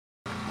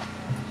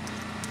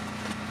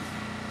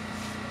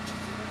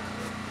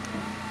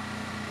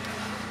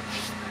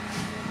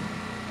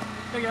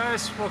Hey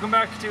guys, welcome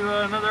back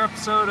to another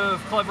episode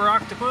of Clever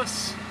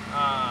Octopus.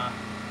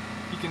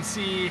 You can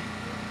see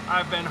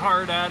I've been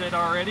hard at it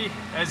already,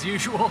 as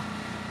usual.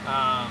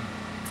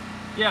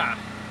 Yeah,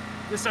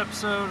 this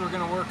episode we're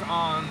going to work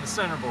on the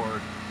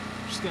centerboard.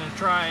 Just going to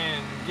try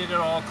and get it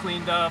all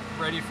cleaned up,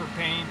 ready for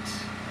paint.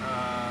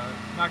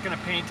 Not going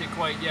to paint it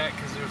quite yet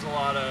because there's a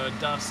lot of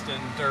dust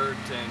and dirt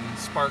and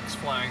sparks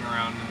flying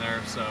around in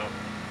there, so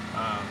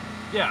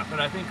yeah, but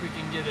I think we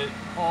can get it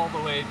all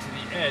the way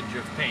to the edge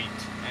of paint,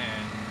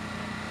 and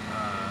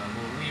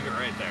we'll leave it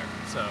right there.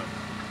 So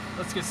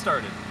let's get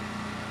started.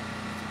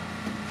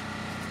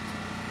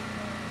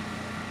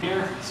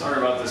 Here, sorry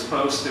about this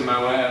post in my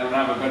way. I don't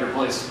have a better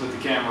place to put the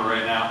camera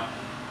right now.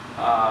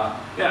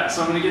 Yeah,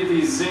 so I'm going to get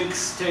these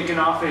zincs taken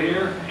off of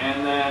here,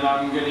 and then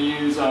I'm going to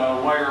use a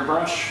wire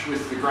brush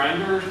with the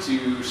grinder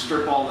to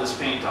strip all this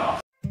paint off.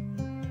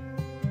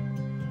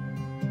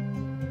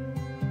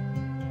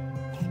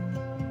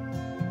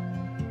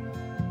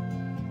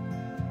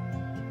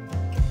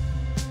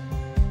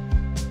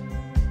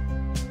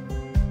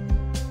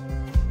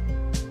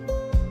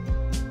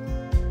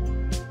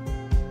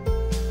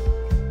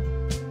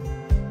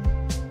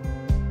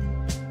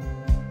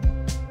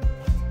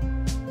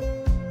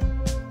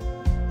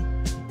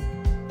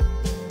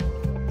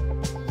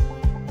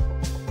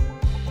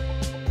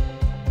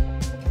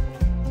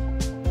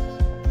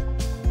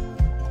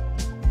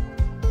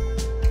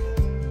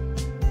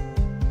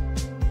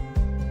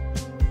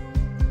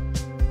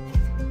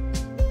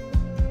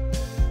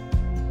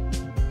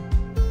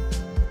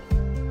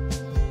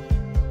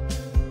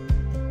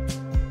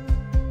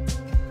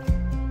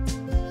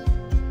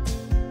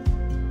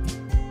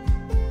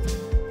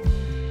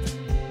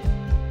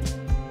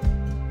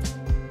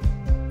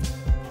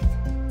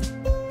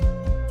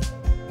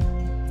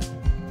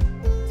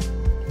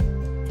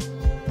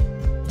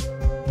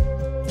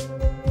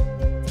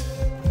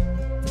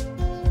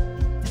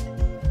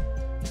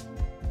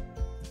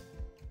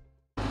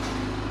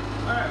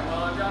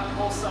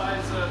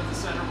 Sides of the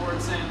centerboard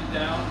sanded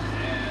down,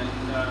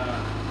 and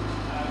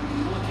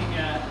I'm looking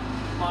at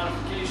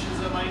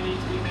modifications that might need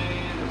to be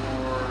made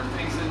or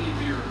things that need to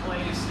be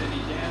replaced,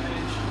 any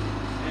damage.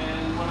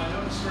 And what I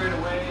noticed right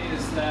away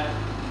is that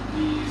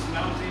these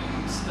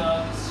mounting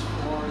studs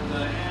for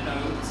the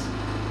anodes,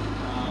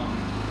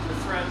 the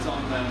threads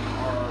on them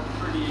are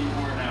pretty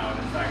worn out.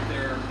 In fact,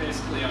 they're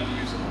basically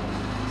unusable.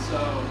 So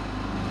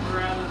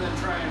rather than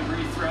try and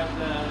rethread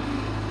them,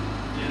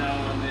 you know,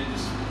 and they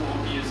just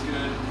won't be as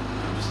good,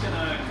 I'm just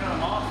gonna cut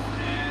them off,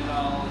 and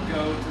I'll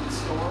go to the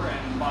store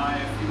and buy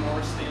a few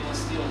more stainless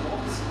steel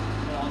bolts,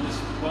 and I'll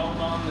just weld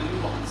on the new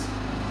bolts.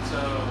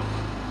 So,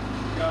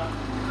 got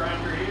the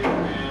grinder here,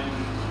 and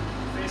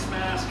face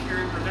mask,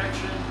 hearing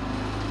protection.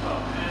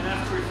 Oh, and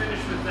after we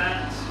finish with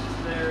that,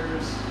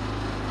 there's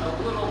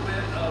a little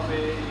bit of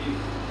a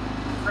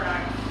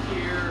crack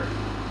here.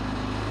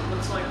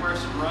 Looks like where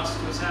some rust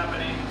was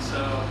happening, so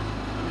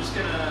I'm just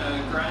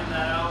gonna grind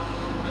that out a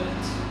little bit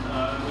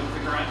with the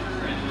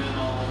grinder, and then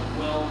I'll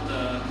weld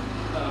a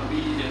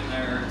bead in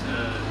there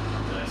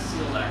to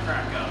seal that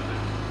crack up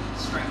and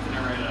strengthen it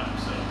right up.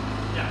 So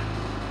yeah,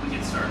 we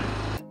get started.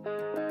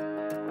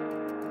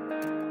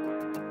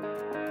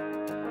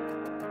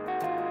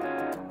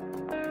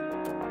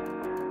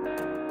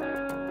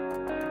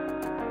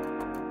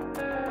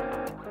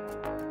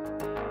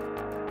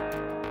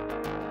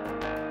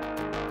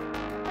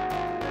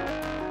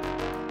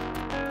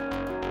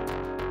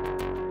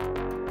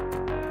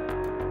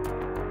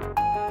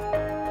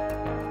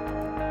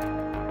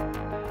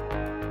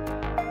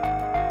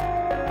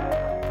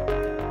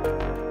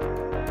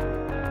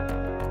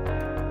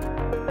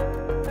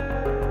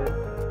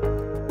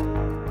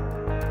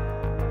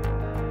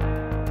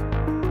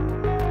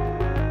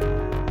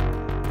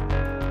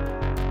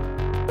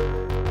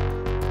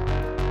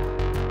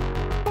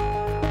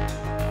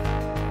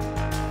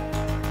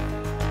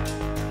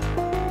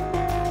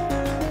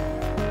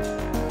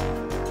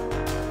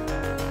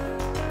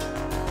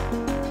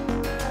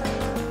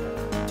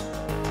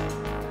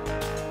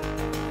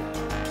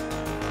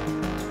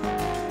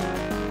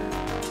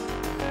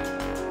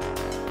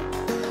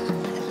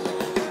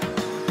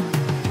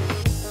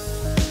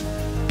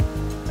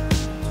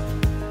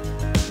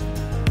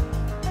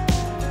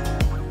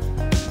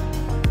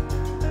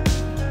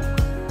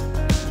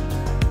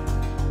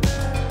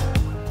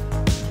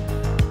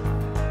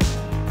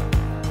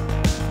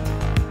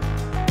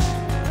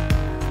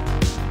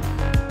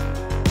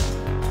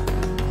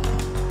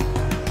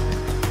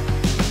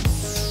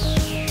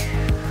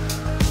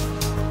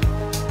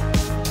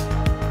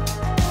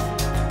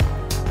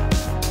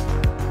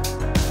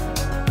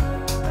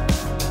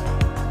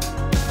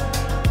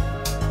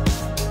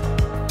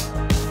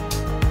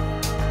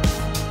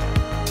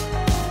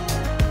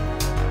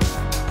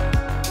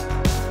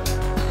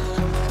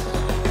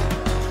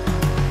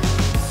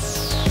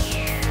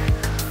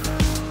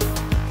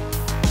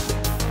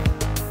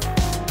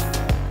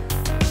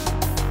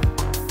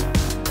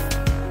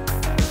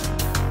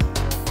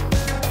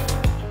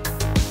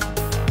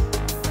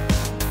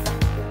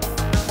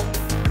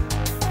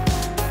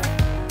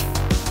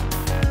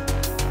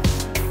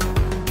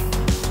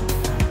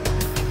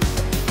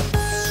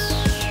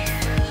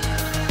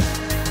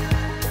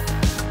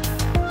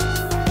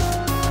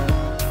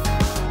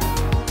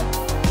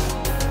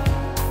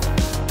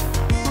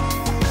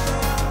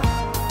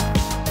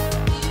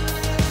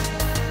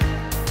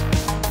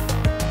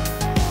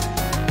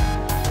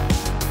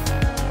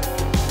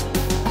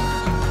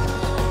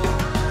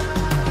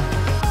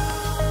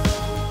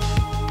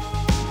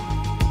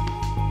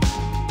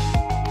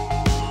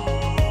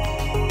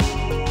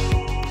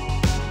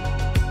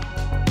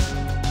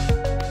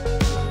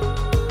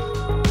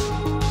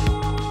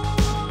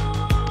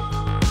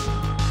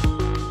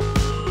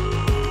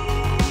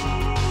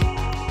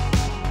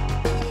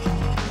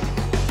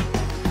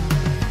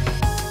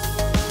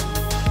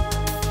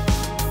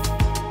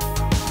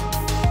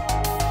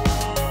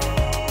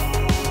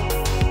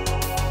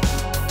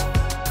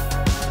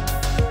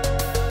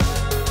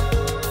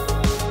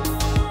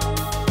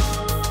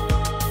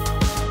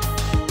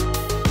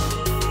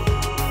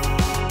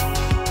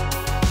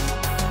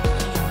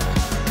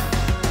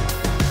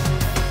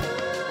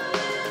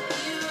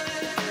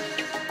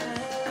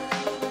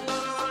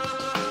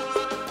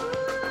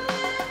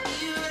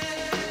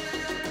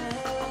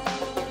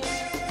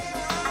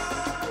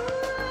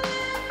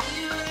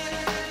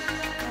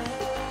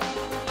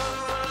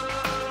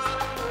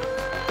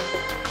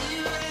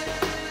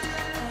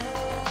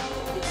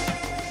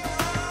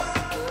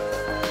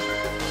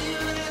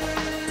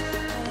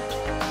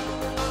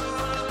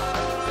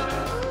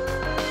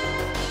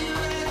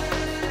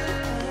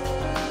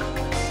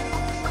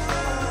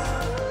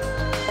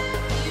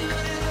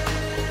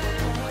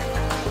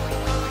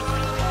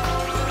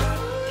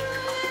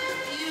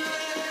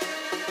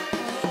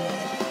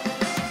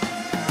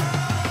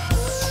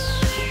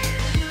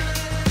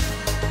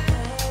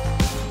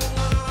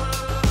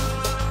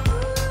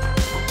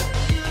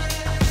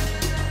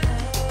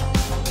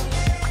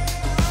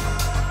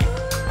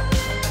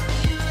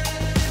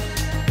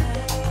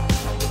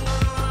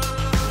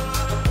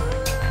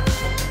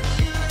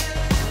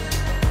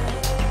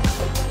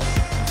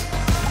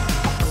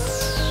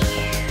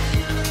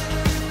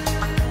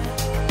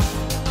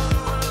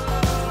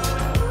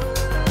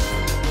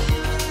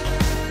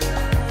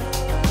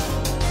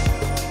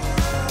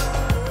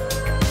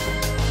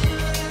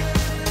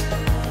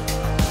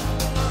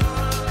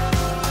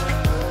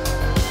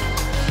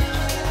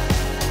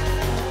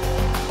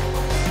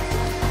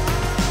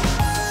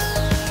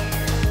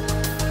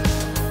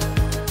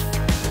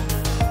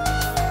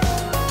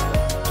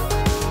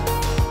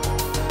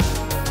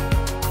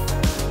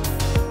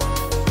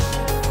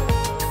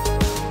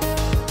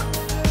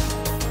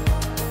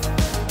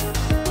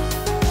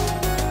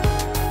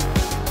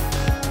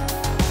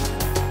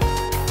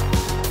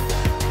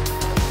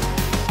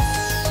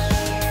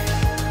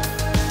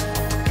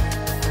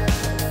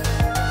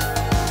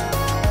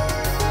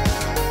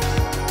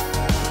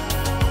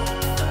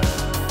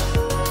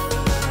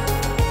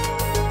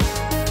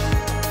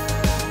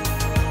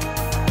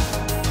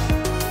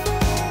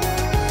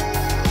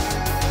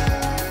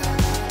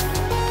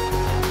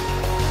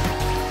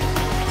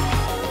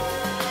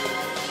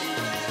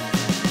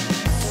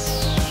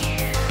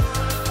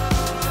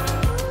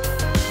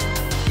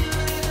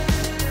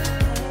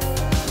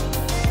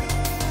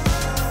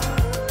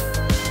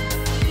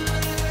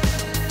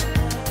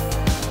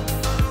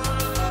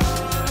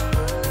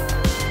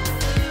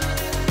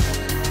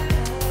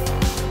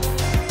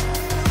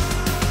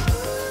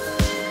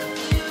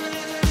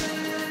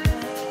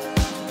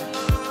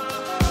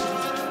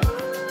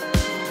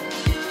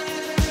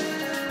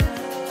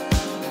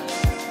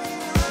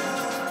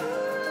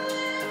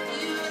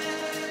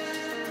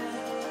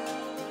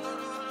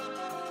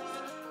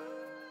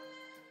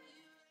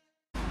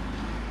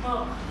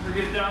 Well, we're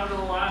getting down to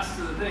the last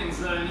of the things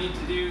that I need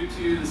to do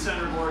to the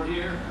centerboard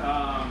here.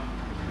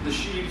 The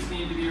sheaves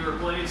need to be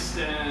replaced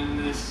and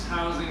this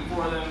housing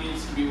for them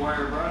needs to be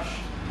wire brushed.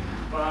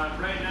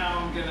 But right now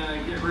I'm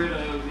gonna get rid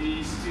of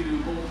these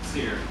two bolts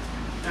here.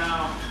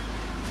 Now,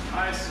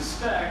 I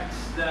suspect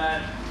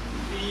that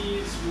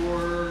these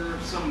were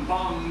some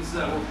bungs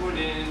that were put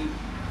in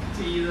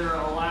to either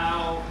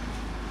allow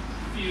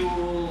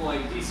fuel,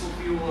 like diesel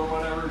fuel or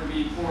whatever, to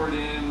be poured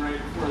in right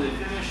before they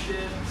finished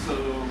it, so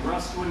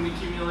rust wouldn't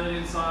accumulate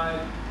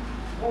inside,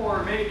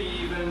 or maybe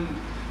even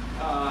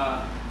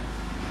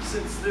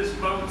since this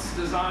boat's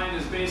design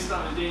is based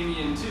on a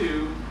Damien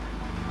 2,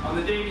 on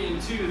the Damien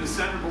 2 the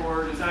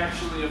centerboard is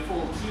actually a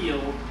full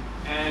keel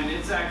and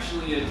it's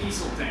actually a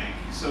diesel tank,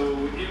 so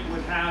it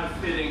would have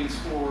fittings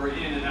for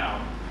in and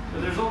out.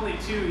 But there's only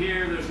two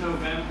here, there's no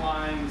vent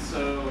line,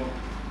 so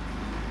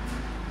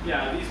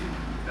yeah, these,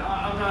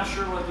 I'm not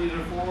sure what these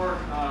are for.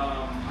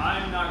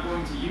 I'm not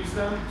going to use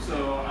them,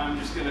 so I'm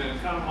just going to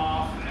cut them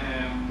off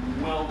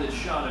and weld it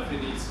shut if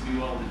it needs to be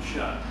welded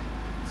shut.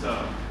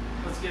 So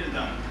let's get it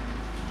done.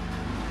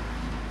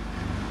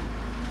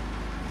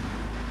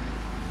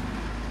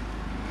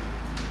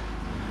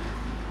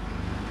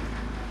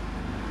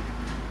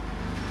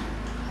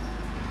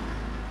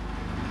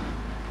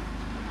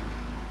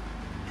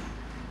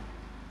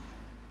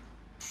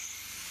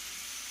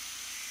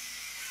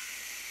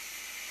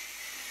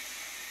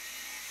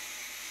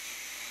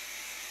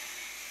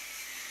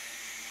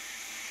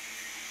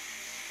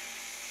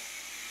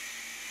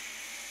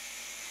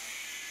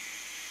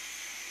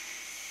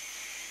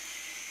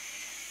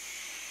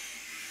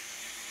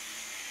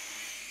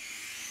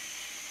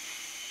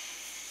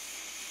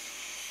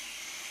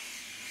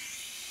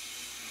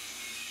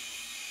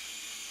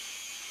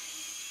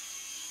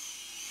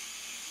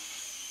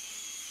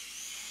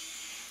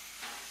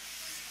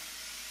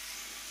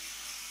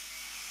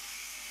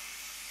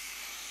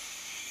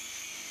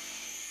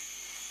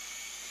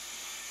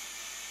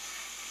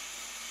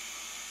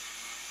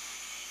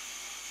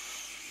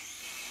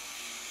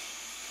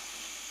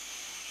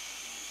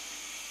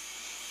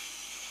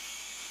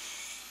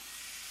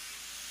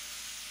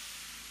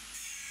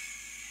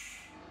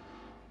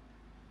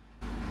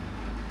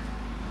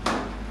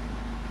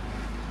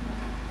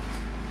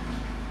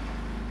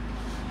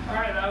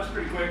 Alright, that was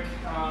pretty quick.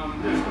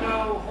 There's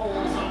no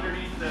holes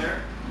underneath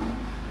there.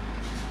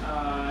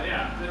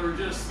 Yeah, they were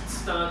just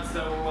studs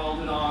that were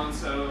welded on,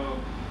 so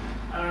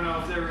I don't know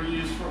if they were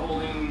used for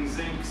holding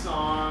zincs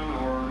on,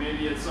 or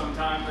maybe at some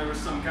time there was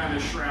some kind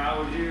of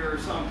shroud here or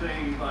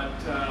something, but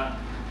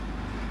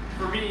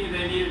for me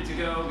they needed to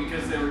go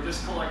because they were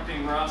just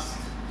collecting rust.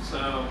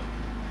 So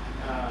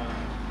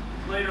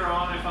later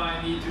on, if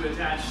I need to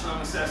attach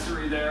some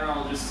accessory there,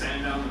 I'll just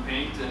sand down the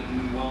paint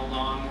and weld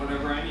on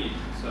whatever I need.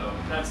 So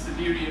that's the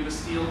beauty of a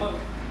steel boat.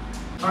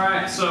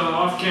 Alright, so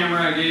off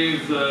camera I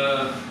gave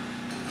the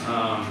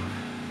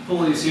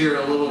pulleys here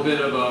a little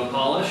bit of a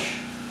polish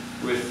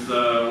with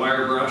the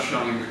wire brush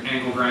on the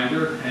angle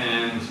grinder,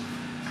 and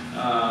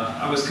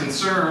I was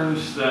concerned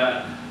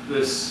that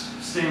this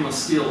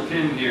stainless steel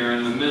pin here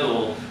in the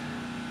middle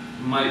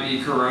might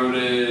be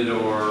corroded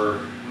or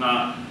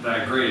not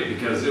that great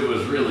because it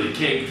was really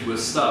caked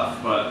with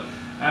stuff, but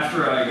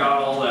after I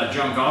got all that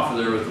junk off of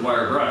there with the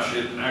wire brush,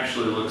 it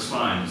actually looks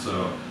fine.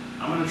 So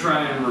I'm going to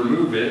try and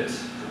remove it,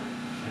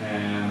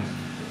 and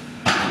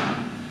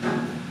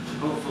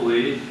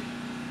hopefully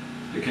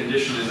the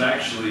condition is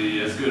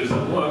actually as good as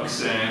it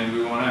looks and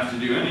we won't have to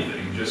do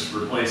anything, just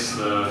replace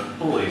the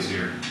pulleys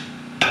here.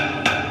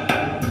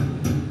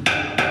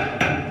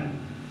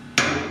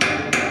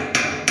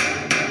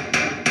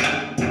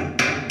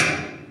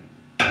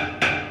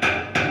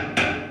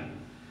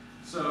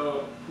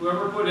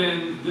 Whoever put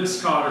in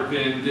this cotter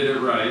pin did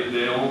it right.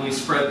 They only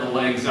spread the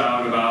legs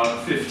out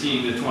about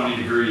 15 to 20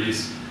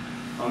 degrees.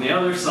 On the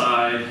other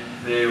side,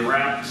 they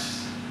wrapped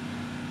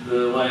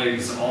the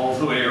legs all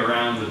the way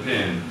around the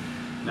pin.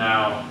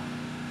 Now,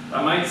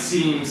 that might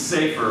seem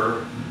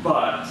safer,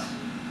 but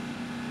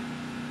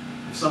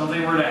if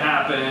something were to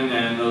happen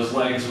and those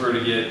legs were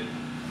to get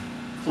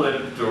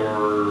clipped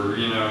or,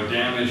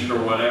 damaged or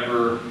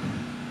whatever,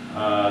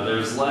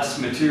 there's less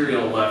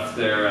material left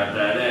there at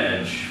that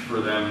edge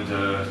for them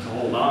to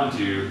hold on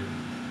to,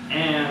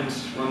 and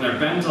when they're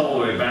bent all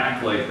the way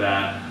back like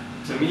that,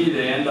 to me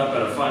they end up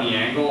at a funny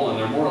angle and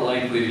they're more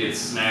likely to get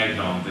snagged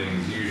on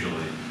things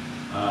usually.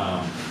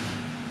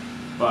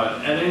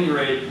 But at any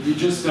rate, you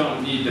just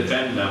don't need to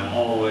bend them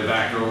all the way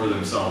back over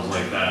themselves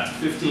like that.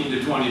 15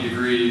 to 20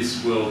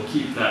 degrees will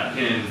keep that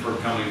pin from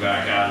coming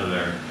back out of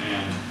there,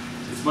 and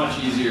it's much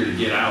easier to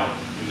get out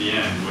in the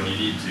end when you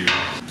need to.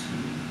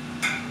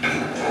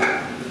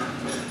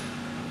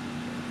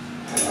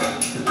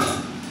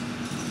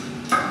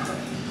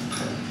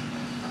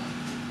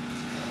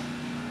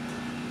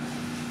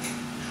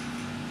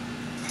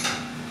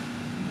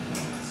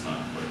 It's not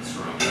quite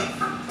strong enough.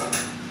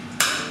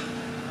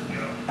 There we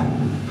go.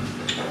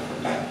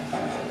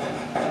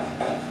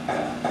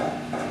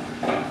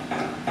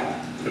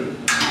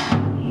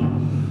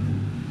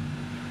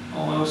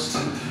 Almost.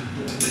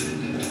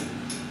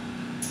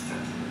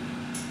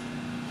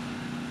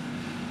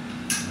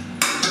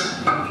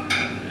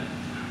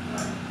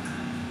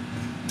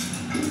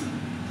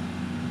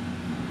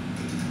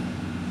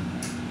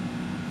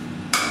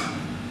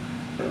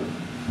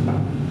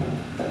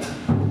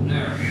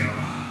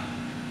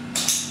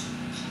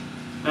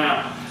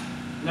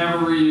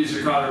 before you use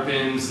your cotter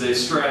pins, they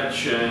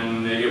stretch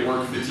and they get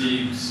work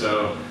fatigued,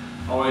 so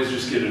always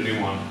just get a new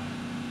one.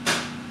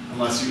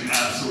 Unless you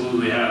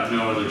absolutely have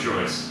no other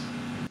choice.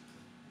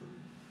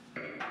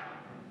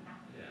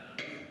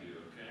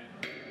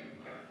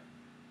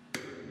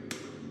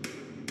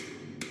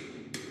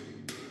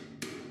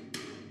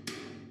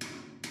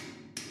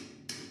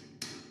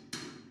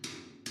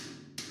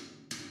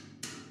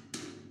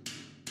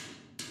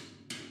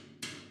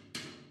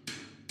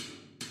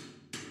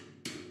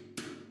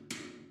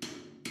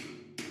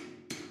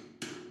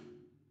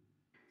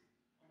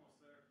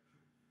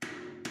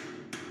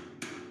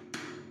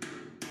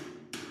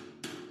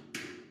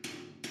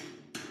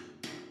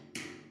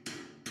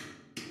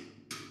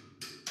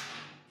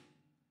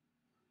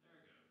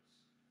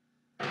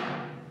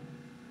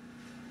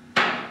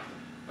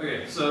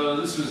 Okay, so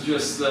this was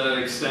just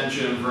the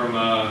extension from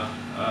a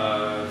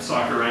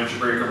socket wrench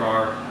breaker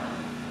bar,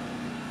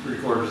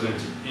 3/4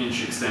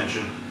 inch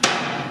extension.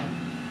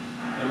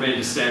 They're made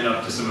to stand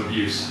up to some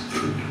abuse,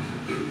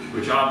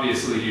 which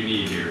obviously you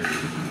need here.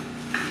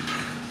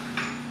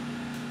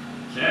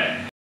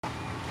 Okay.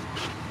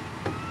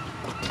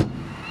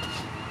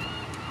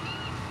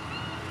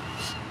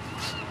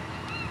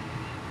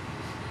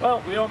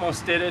 Well, we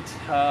almost did it.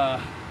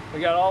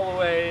 We got all the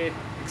way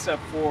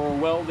except for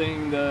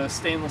welding the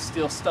stainless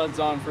steel studs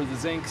on for the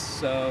zincs,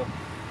 so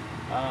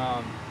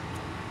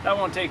that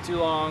won't take too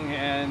long,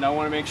 and I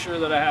want to make sure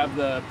that I have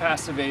the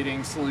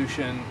passivating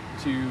solution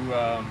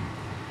to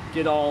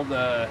get all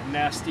the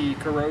nasty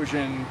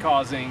corrosion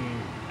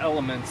causing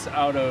elements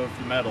out of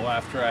the metal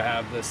after I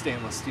have the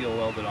stainless steel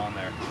welded on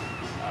there.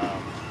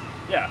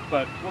 Yeah,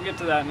 but we'll get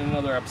to that in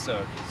another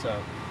episode, so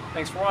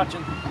thanks for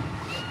watching.